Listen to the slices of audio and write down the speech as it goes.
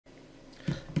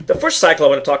The first cycle I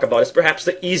want to talk about is perhaps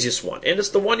the easiest one, and it's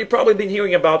the one you've probably been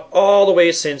hearing about all the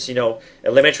way since,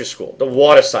 elementary school, the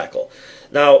water cycle.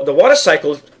 Now, the water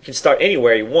cycle can start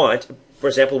anywhere you want, for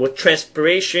example, with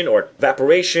transpiration or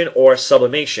evaporation or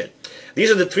sublimation. These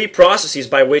are the three processes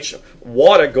by which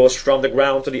water goes from the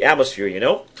ground to the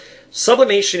atmosphere.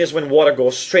 Sublimation is when water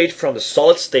goes straight from the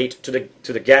solid state to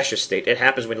the gaseous state. It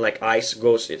happens when like ice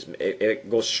goes, it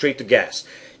goes straight to gas.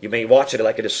 You may watch it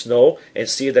like in the snow and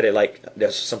see that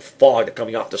there's some fog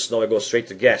coming off the snow. It goes straight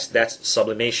to gas. That's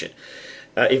sublimation.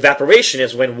 Evaporation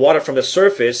is when water from the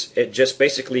surface, it just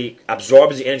basically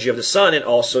absorbs the energy of the sun, and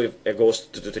also it goes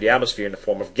to the atmosphere in the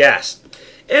form of gas.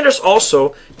 And there's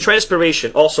also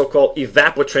transpiration, also called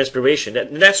evapotranspiration.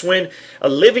 And that's when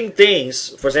living things,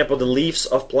 for example, the leaves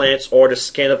of plants or the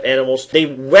skin of animals, they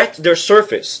wet their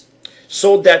surface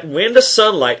so that when the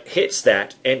sunlight hits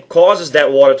that and causes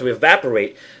that water to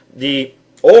evaporate,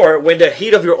 or when the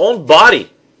heat of your own body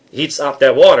heats up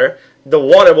that water, the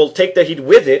water will take the heat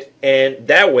with it, and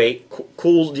that way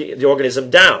cool the organism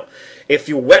down. If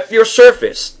you wet your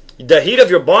surface, the heat of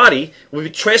your body will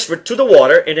be transferred to the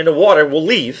water, and then the water will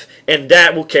leave, and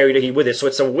that will carry the heat with it. So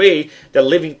it's a way that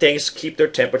living things keep their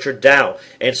temperature down.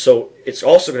 And so it's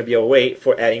also going to be a way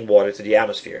for adding water to the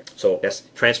atmosphere. So that's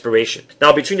transpiration.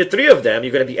 Now, between the three of them,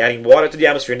 you're going to be adding water to the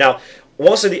atmosphere. Now,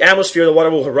 once in the atmosphere, the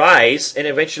water will rise, and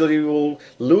eventually will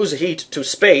lose heat to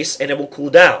space, and it will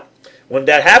cool down. When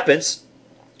that happens,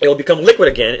 it will become liquid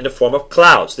again in the form of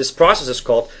clouds. This process is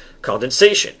called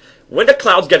condensation. When the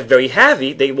clouds get very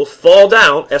heavy, they will fall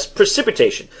down as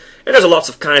precipitation. And there's lots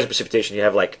of kinds of precipitation. You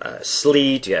have like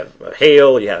sleet, you have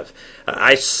hail, you have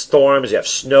ice storms, you have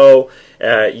snow,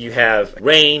 you have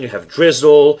rain, you have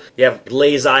drizzle, you have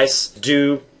glaze ice,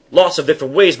 dew. Lots of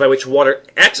different ways by which water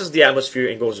exits the atmosphere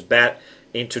and goes back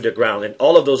into the ground. And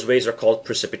all of those ways are called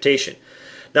precipitation.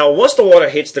 Now, once the water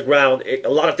hits the ground, a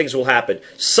lot of things will happen.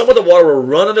 Some of the water will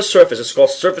run on the surface. It's called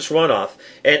surface runoff,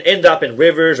 and end up in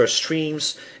rivers or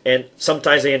streams, and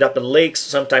sometimes they end up in lakes,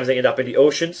 sometimes they end up in the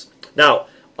oceans. Now,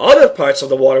 other parts of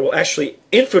the water will actually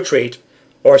infiltrate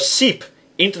or seep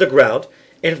into the ground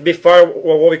and be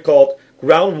what we call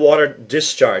groundwater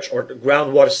discharge or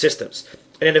groundwater systems.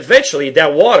 And then eventually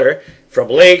that water from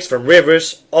lakes, from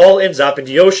rivers, all ends up in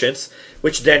the oceans,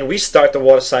 which then we start the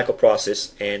water cycle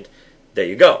process, and there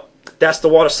you go. That's the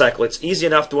water cycle. It's easy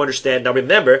enough to understand. Now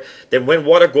remember that when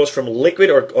water goes from liquid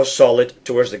or solid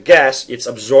towards the gas, it's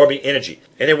absorbing energy.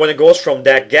 And then when it goes from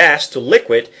that gas to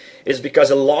liquid, it's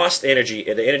because it lost energy,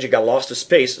 and the energy got lost to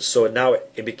space, so now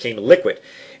it became liquid.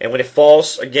 And when it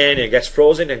falls again, it gets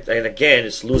frozen, and again,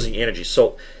 it's losing energy.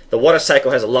 So the water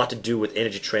cycle has a lot to do with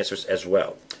energy transfers as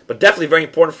well. But definitely very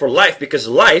important for life, because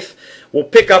life will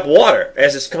pick up water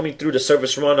as it's coming through the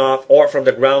surface runoff or from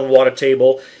the groundwater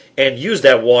table, and use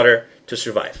that water to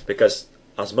survive, because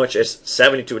as much as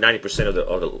 70 to 90% of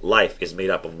the life is made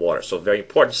up of water. So a very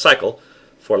important cycle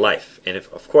for life. And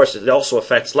of course, it also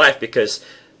affects life because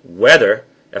weather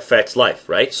affects life,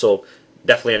 right? So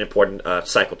definitely an important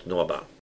cycle to know about.